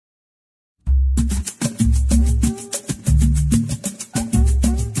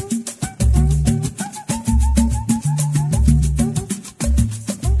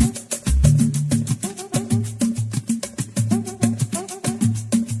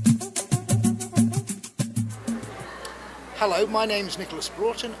Hello, my name's Nicholas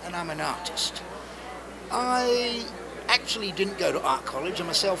Broughton and I'm an artist. I actually didn't go to art college. I'm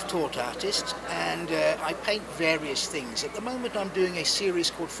a self-taught artist and I paint various things. At the moment I'm doing a series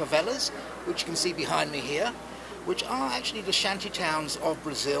called Favelas, which you can see behind me here, which are actually the shanty towns of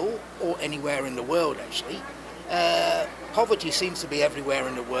Brazil or anywhere in the world actually. Poverty seems to be everywhere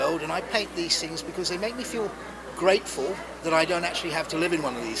in the world, and I paint these things because they make me feel grateful that I don't actually have to live in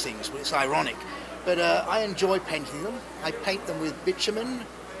one of these things, but it's ironic. But I enjoy painting them. I paint them with bitumen,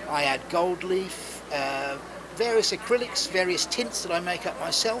 I add gold leaf, various acrylics, various tints that I make up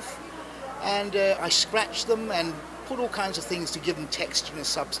myself, and I scratch them and put all kinds of things to give them texture and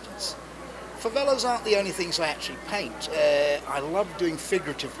substance. Favelas aren't the only things I actually paint. I love doing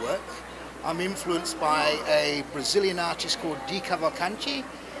figurative work. I'm influenced by a Brazilian artist called De Cavalcanti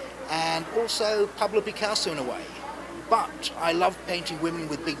and also Pablo Picasso in a way. But I love painting women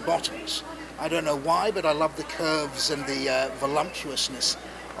with big bottoms. I don't know why, but I love the curves and the voluptuousness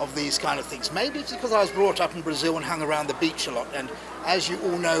of these kind of things. Maybe it's because I was brought up in Brazil and hung around the beach a lot, and as you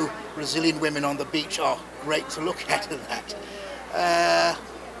all know, Brazilian women on the beach are great to look at that.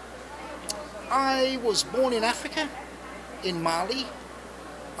 I was born in Africa, in Mali.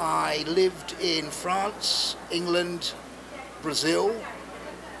 I lived in France, England, Brazil,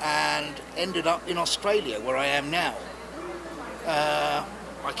 and ended up in Australia, where I am now.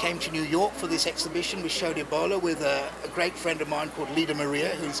 I came to New York for this exhibition with Show de Bola with a great friend of mine called Lida Maria,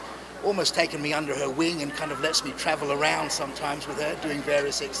 who's almost taken me under her wing and kind of lets me travel around sometimes with her doing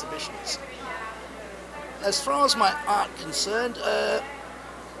various exhibitions. As far as my art concerned,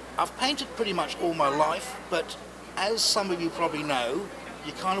 I've painted pretty much all my life, but as some of you probably know,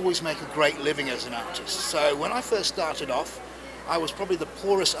 you can't always make a great living as an artist. So when I first started off, I was probably the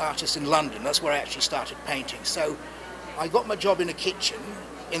poorest artist in London. That's where I actually started painting. So I got my job in a kitchen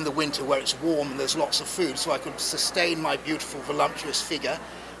in the winter where it's warm and there's lots of food, so I could sustain my beautiful, voluptuous figure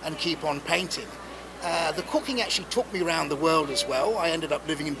and keep on painting. The cooking actually took me around the world as well. I ended up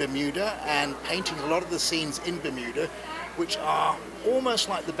living in Bermuda and painting a lot of the scenes in Bermuda, which are almost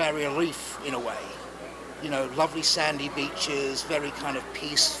like the Barrier Reef in a way. You know, lovely sandy beaches, very kind of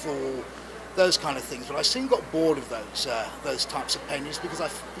peaceful, those kind of things. But I soon got bored of those types of paintings because I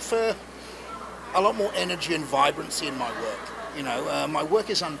prefer a lot more energy and vibrancy in my work. You know, my work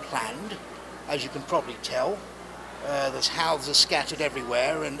is unplanned, as you can probably tell. There's houses scattered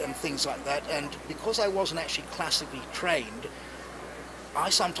everywhere and things like that. And because I wasn't actually classically trained, I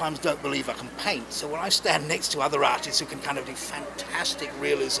sometimes don't believe I can paint. So when I stand next to other artists who can kind of do fantastic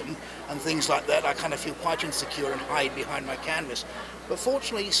realism and things like that, I kind of feel quite insecure and hide behind my canvas. But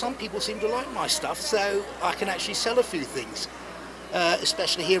fortunately, some people seem to like my stuff, so I can actually sell a few things.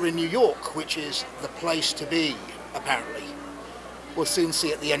 Especially here in New York, which is the place to be, apparently. We'll soon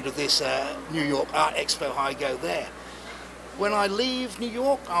see at the end of this New York Artexpo how I go there. When I leave New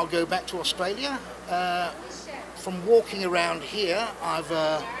York, I'll go back to Australia. From walking around here, I've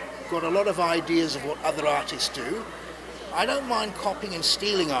got a lot of ideas of what other artists do. I don't mind copying and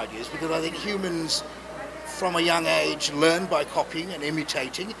stealing ideas because I think humans from a young age learn by copying and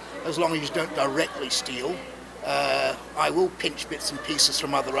imitating, as long as you don't directly steal. I will pinch bits and pieces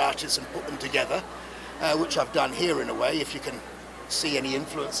from other artists and put them together, which I've done here in a way. If you can see any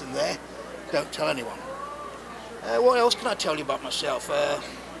influence in there, don't tell anyone. What else can I tell you about myself?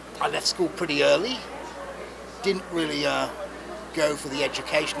 I left school pretty early, didn't really go for the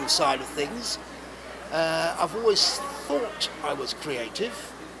educational side of things. I've always thought I was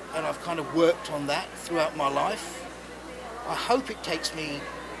creative, and I've kind of worked on that throughout my life. I hope it takes me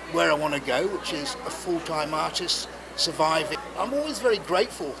where I want to go, which is a full-time artist, surviving. I'm always very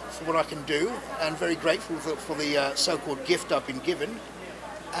grateful for what I can do and very grateful for the so-called gift I've been given.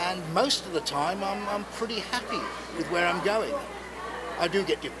 And most of the time I'm pretty happy with where I'm going. I do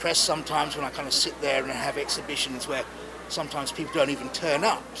get depressed sometimes when I kind of sit there and have exhibitions where sometimes people don't even turn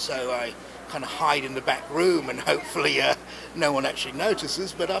up, so I kind of hide in the back room and hopefully no one actually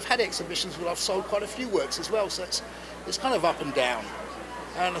notices. But I've had exhibitions where I've sold quite a few works as well, so it's kind of up and down.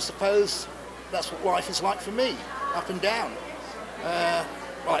 And I suppose that's what life is like for me, up and down. I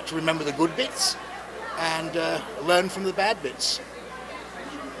like to remember the good bits and learn from the bad bits.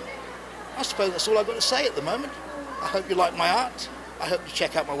 I suppose that's all I've got to say at the moment. I hope you like my art. I hope you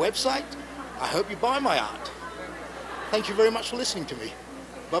check out my website. I hope you buy my art. Thank you very much for listening to me.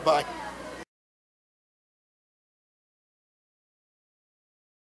 Bye-bye.